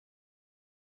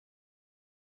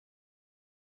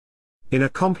in a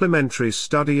complementary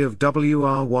study of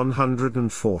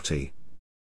WR140.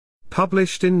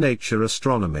 Published in Nature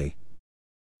Astronomy.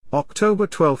 October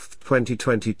 12,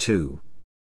 2022.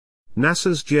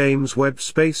 NASA's James Webb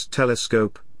Space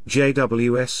Telescope,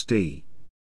 JWST,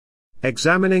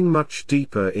 examining much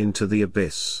deeper into the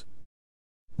abyss,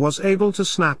 was able to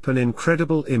snap an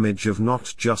incredible image of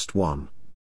not just one,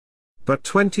 but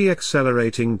 20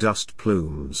 accelerating dust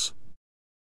plumes,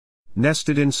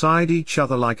 nested inside each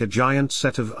other like a giant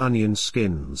set of onion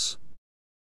skins.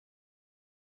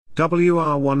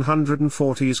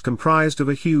 WR140 is comprised of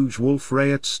a huge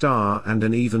Wolf-Rayet star and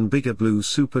an even bigger blue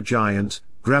supergiant,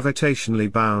 gravitationally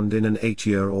bound in an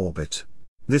 8-year orbit.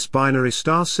 This binary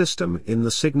star system in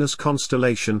the Cygnus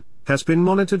constellation has been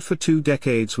monitored for 2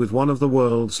 decades with one of the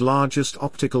world's largest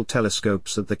optical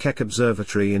telescopes at the Keck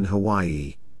Observatory in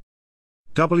Hawaii.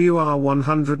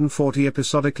 WR140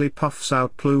 episodically puffs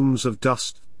out plumes of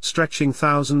dust, stretching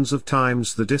thousands of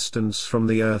times the distance from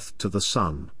the Earth to the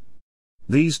Sun.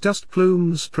 These dust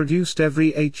plumes, produced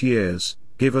every 8 years,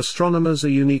 give astronomers a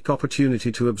unique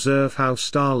opportunity to observe how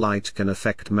starlight can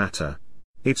affect matter.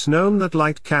 It's known that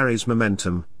light carries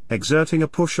momentum, exerting a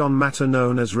push on matter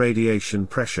known as radiation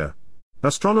pressure.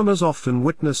 Astronomers often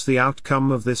witness the outcome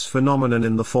of this phenomenon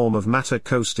in the form of matter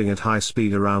coasting at high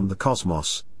speed around the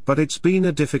cosmos, but it's been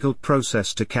a difficult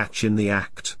process to catch in the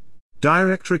act.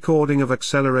 Direct recording of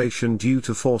acceleration due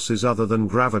to forces other than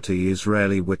gravity is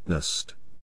rarely witnessed.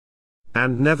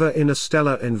 And never in a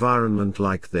stellar environment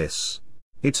like this.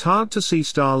 It's hard to see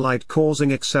starlight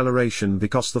causing acceleration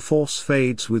because the force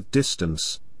fades with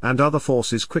distance, and other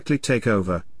forces quickly take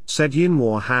over, said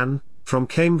Yinhua Han, from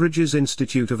Cambridge's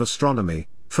Institute of Astronomy,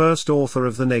 first author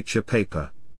of the Nature paper.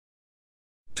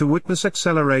 To witness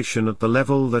acceleration at the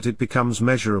level that it becomes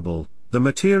measurable, the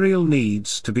material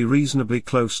needs to be reasonably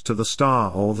close to the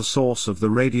star, or the source of the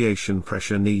radiation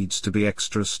pressure needs to be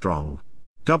extra strong.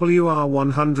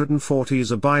 WR140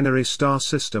 is a binary star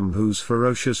system whose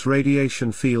ferocious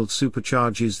radiation field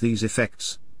supercharges these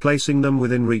effects, placing them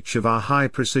within reach of our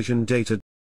high-precision data.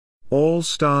 All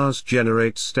stars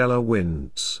generate stellar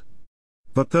winds,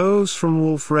 but those from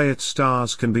Wolf-Rayet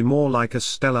stars can be more like a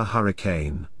stellar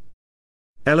hurricane.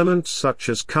 Elements such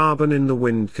as carbon in the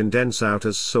wind condense out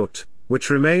as soot, which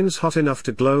remains hot enough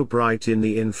to glow bright in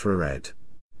the infrared.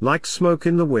 Like smoke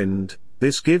in the wind,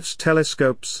 this gives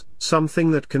telescopes something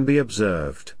that can be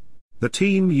observed. The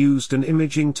team used an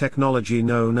imaging technology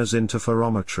known as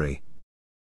interferometry,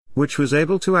 which was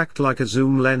able to act like a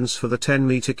zoom lens for the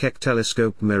 10-meter Keck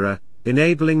telescope mirror,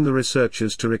 enabling the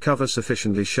researchers to recover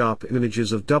sufficiently sharp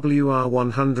images of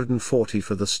WR140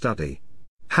 for the study.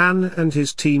 Han and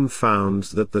his team found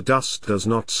that the dust does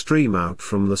not stream out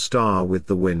from the star with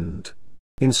the wind.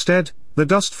 Instead, the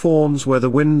dust forms where the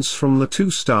winds from the 2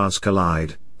 stars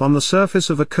collide, on the surface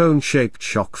of a cone-shaped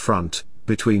shock front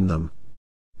between them.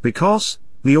 Because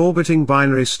the orbiting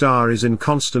binary star is in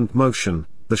constant motion,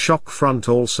 the shock front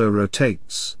also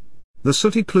rotates. The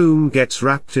sooty plume gets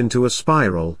wrapped into a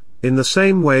spiral, in the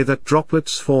same way that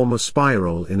droplets form a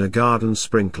spiral in a garden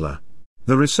sprinkler.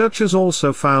 The researchers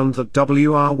also found that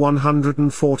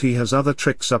WR140 has other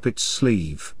tricks up its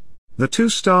sleeve. The 2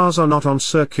 stars are not on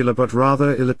circular but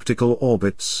rather elliptical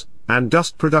orbits, and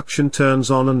dust production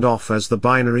turns on and off as the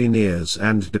binary nears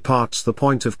and departs the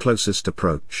point of closest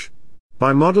approach.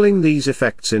 By modeling these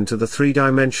effects into the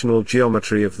 3-dimensional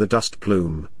geometry of the dust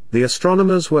plume, the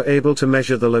astronomers were able to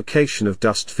measure the location of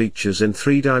dust features in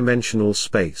 3-dimensional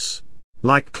space.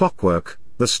 Like clockwork,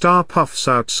 the star puffs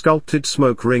out sculpted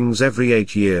smoke rings every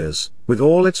 8 years, with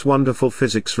all its wonderful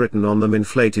physics written on them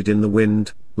inflated in the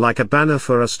wind, like a banner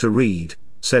for us to read,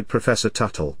 said Professor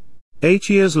Tuttle. 8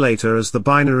 years later, as the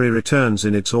binary returns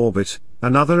in its orbit,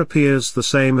 another appears the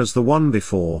same as the one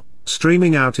before,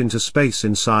 streaming out into space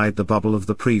inside the bubble of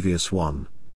the previous one,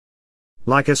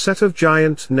 like a set of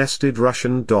giant nested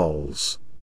Russian dolls.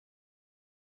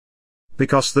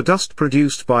 Because the dust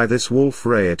produced by this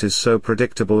Wolf-Rayet is so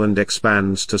predictable and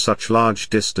expands to such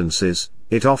large distances,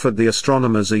 it offered the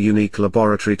astronomers a unique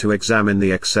laboratory to examine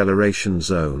the acceleration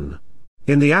zone.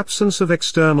 In the absence of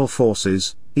external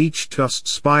forces, each dust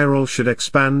spiral should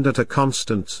expand at a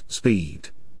constant speed.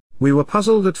 We were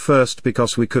puzzled at first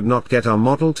because we could not get our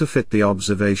model to fit the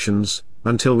observations,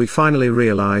 until we finally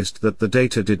realized that the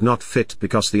data did not fit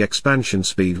because the expansion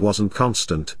speed wasn't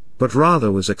constant, but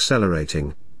rather was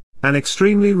accelerating. An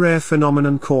extremely rare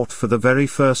phenomenon caught for the very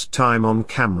first time on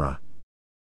camera.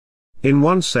 In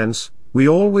one sense, we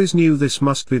always knew this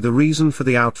must be the reason for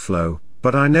the outflow,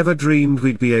 but I never dreamed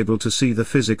we'd be able to see the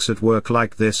physics at work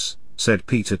like this, said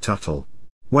Peter Tuttle.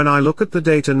 When I look at the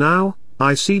data now,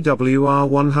 I see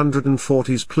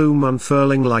WR140's plume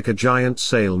unfurling like a giant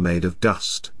sail made of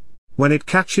dust. When it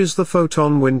catches the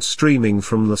photon wind streaming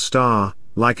from the star,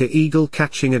 like an eagle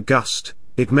catching a gust,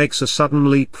 it makes a sudden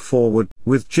leap forward.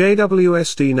 With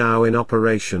JWST now in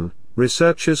operation,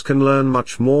 researchers can learn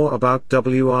much more about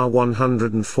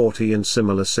WR140 and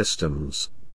similar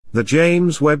systems. The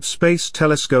James Webb Space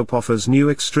Telescope offers new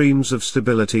extremes of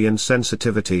stability and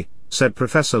sensitivity, said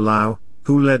Professor Lau,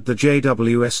 who led the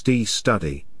JWST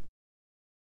study.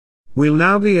 We'll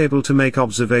now be able to make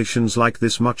observations like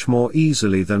this much more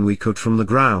easily than we could from the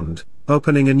ground,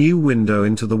 opening a new window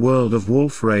into the world of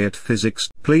Wolf-Rayet physics.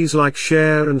 Please like,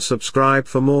 share and subscribe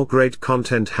for more great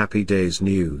content. Happy Days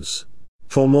News.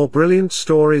 For more brilliant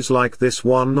stories like this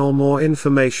one or more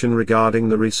information regarding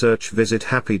the research, visit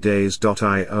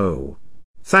happydays.io.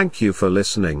 Thank you for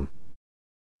listening.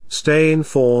 Stay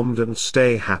informed and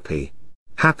stay happy.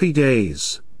 Happy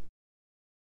Days.